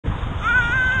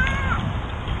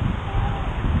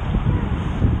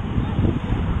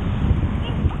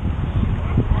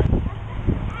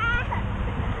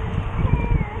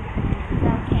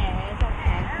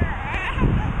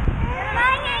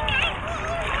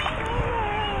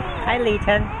Hi,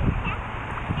 Leighton.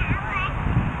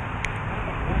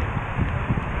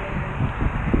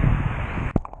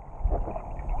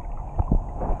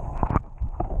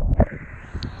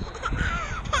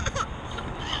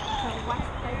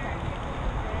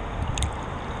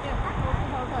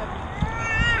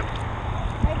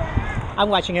 I'm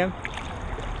watching him.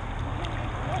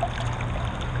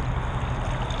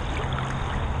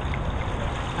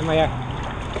 I'm right here.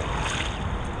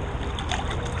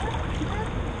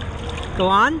 Go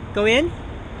on. Go in.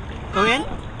 Go in.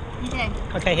 Okay.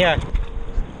 Okay, here.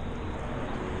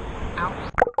 Ow.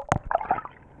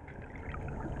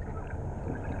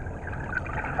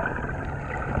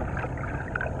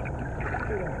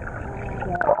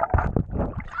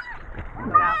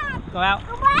 Go out.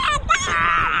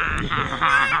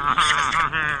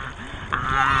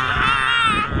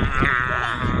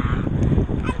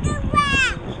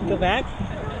 Go back.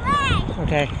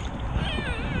 Okay.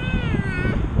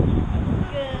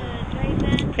 Good.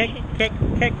 Kick, kick,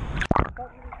 kick.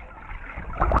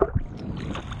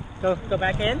 Go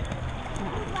back in.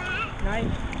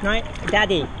 No,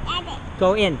 Daddy.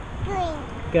 Go in.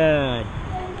 Good.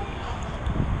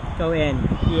 Go in.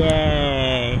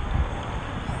 Yay.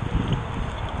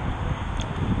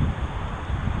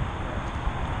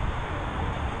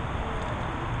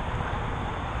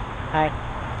 Hi.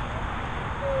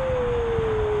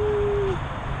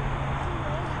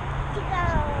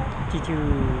 Choo-choo.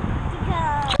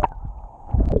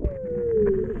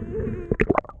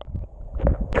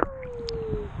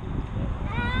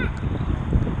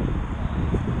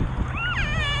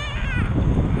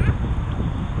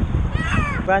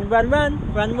 Run, run,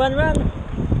 run, run, run, run.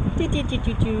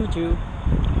 Choo-choo-choo-choo-choo.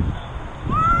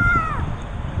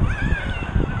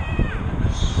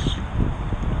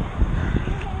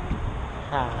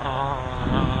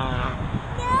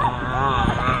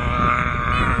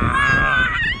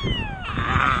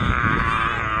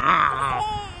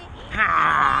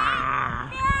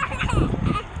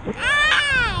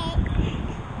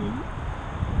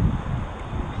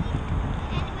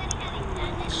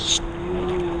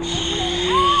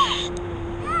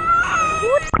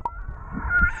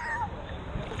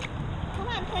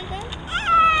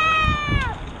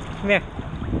 Come here.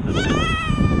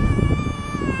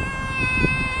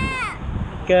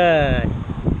 Good.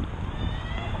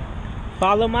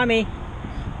 Follow mommy.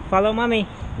 Follow mommy.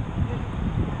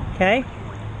 Okay?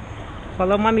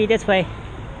 Follow mommy this way.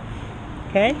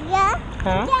 Okay? Yeah.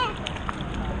 Huh? Yeah.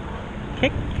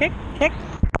 Kick, kick, kick.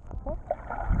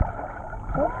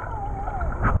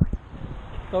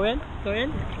 Go in, go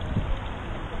in.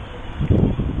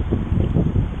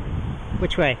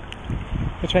 Which way?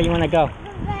 Which way you want to go?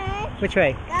 Which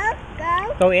way?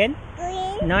 Go. Go in?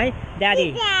 Green. No,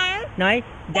 Daddy. Sit down. No,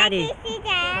 Daddy. Sit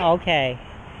down. Okay.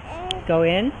 Go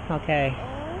in? Okay.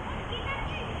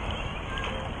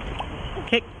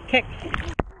 Kick, kick.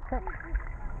 Sit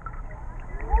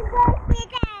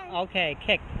down. Okay,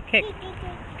 kick, kick.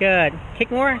 Good.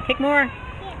 Kick more, kick more.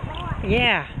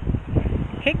 Yeah.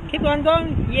 Kick, keep on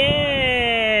going.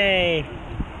 Yay.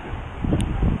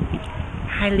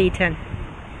 Hi, Leighton.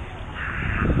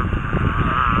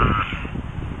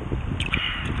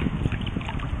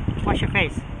 Wash your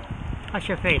face. Wash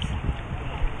your face.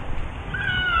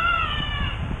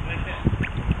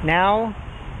 Now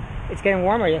it's getting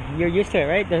warmer. You're used to it,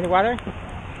 right? The water?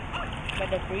 But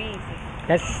the breeze.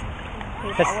 That's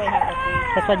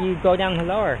why you go down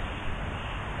lower.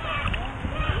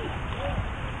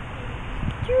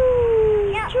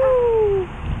 Choo, choo.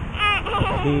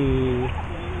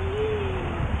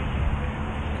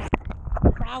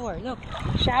 Shower, look.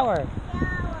 Shower.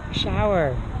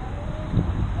 Shower.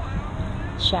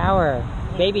 Shower.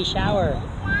 Baby shower.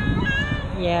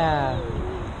 Yeah.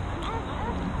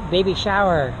 Baby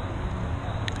shower.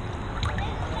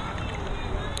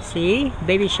 See?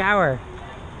 Baby shower.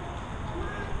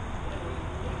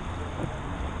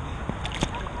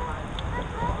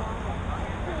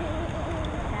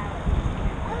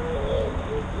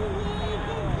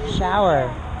 Shower.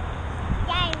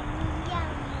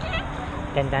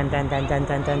 Dun dun dun dun dun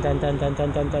dun dun dun dun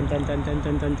dun dun dun dun dun dun dun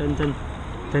dun dun dun dun.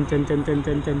 Dun dun dun dun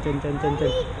dun dun dun dun dun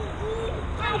dun.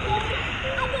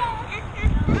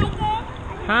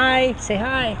 Hi, say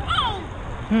hi.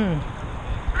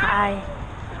 Hi.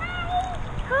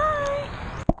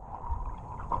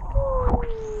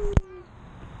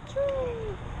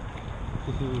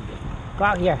 Go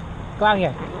out here. Go out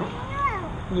here.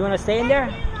 You want to stay in there?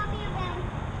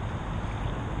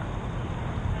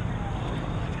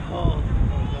 No.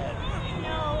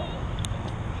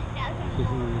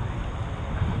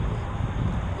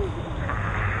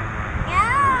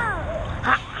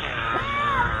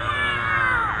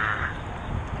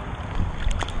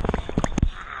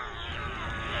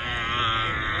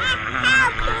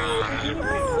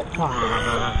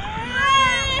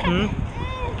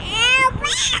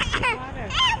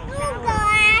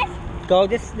 Go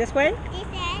this way?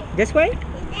 This way?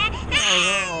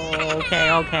 Oh,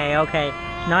 okay.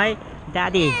 Nói,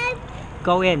 Daddy,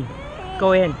 go in.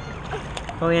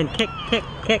 Kick.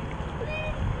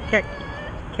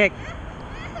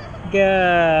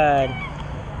 Good.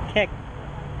 Kick.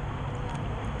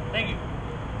 Thank you.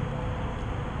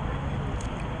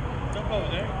 Don't go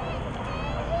over there.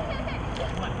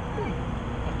 Come on.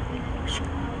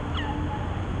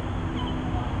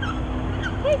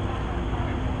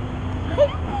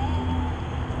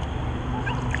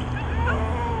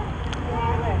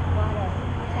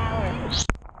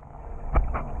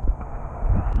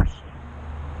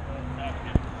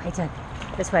 Clayton,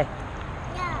 this way.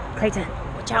 Clayton,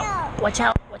 watch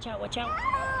out.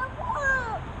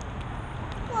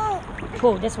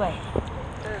 Pull this way.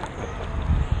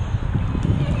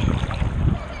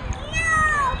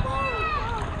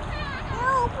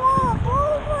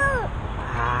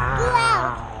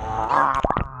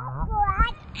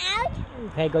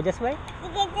 Okay, go this way.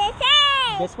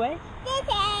 This way?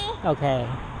 Okay.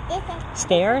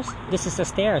 Stairs? This is the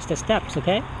stairs, the steps,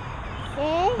 okay?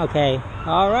 Okay.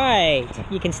 Alright.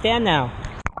 You can stand now.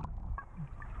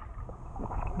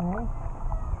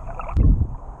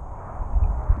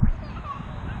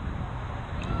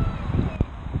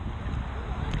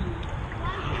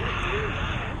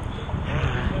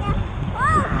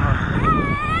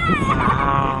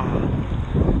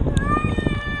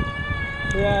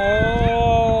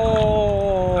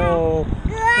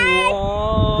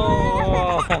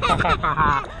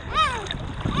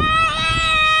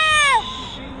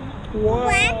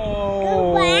 Whoa!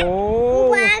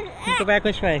 Go back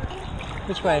which way?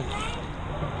 Which way?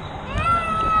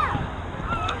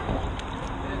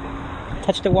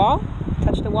 Touch the wall?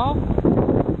 Touch the wall?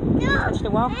 Touch the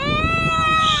wall?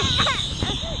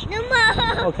 No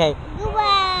more. Okay.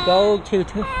 Go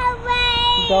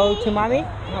to mommy?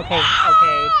 Okay.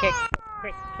 Kick.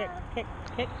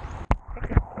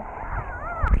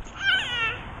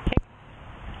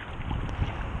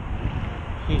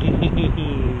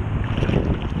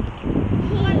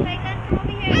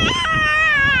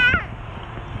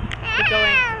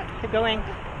 Keep going.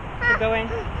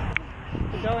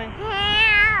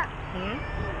 Hmm?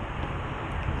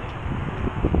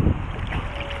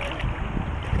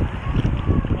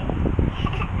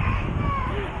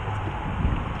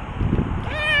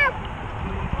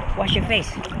 Wash your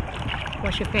face.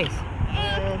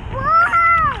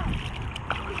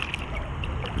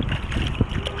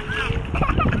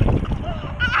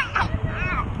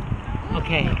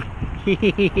 Okay.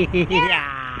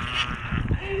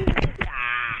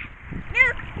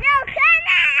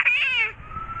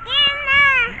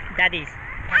 Daddy's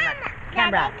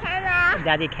camera.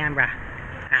 Daddy camera.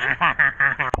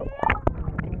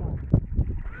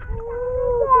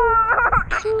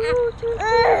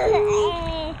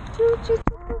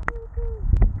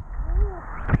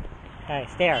 Okay,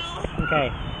 stairs.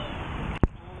 Okay.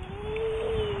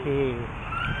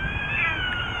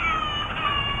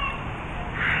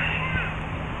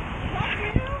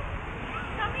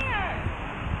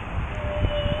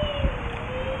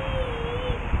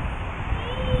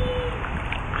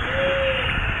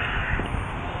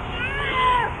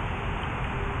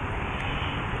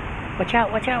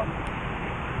 Watch out.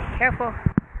 Careful.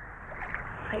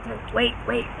 Clayton, wait.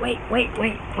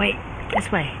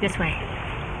 This way.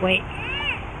 Wait.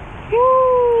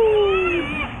 Woo!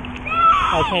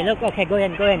 Okay, look. Okay, go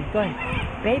in.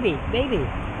 Baby.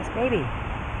 It's baby.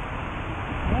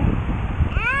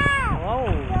 Oh.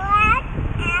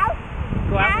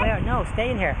 Go out where? No, stay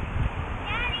in here.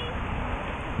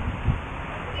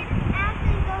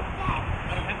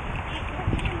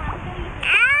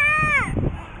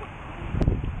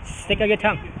 Stick out your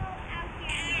tongue.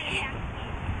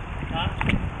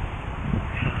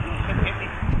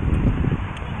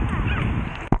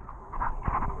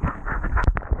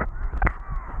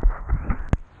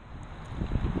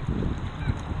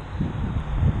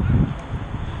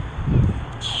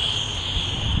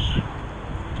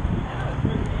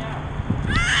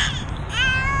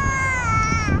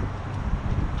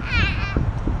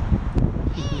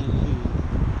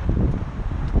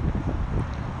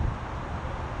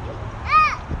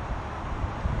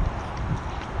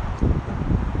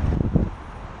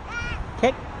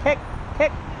 Kick.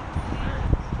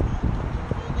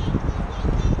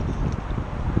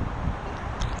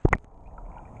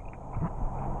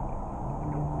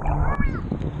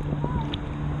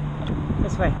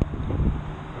 This way.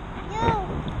 No.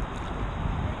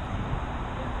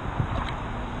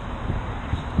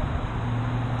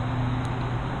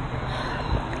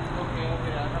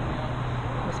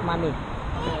 Where's mommy?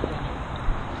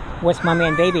 Where's mommy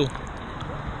and baby?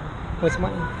 Which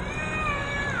one?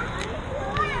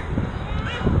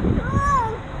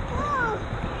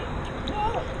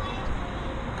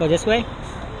 Go this way?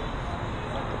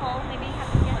 Cole, maybe you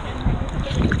have to get them.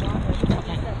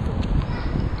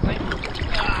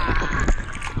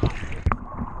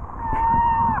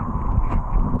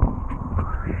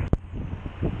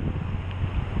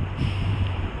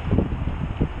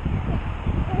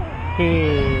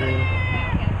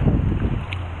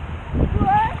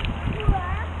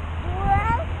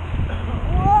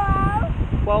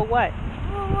 Whoa, what?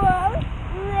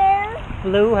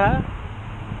 Blue, huh?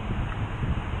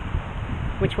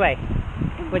 Which way?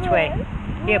 Which way?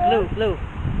 Here, blue.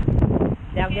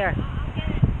 Down there.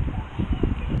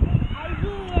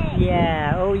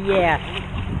 Yeah, oh yeah.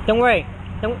 Don't worry.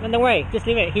 Don't worry. Just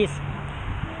leave it.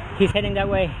 He's heading that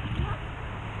way.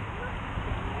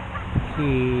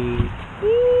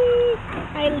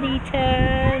 Hi,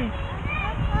 Leighton.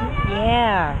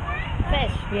 Yeah.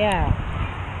 Fish. Yeah.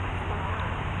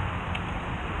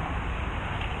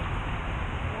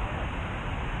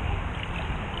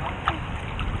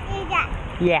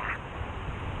 Yeah.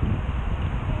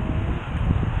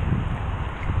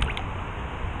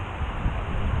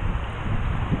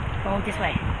 Go this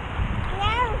way.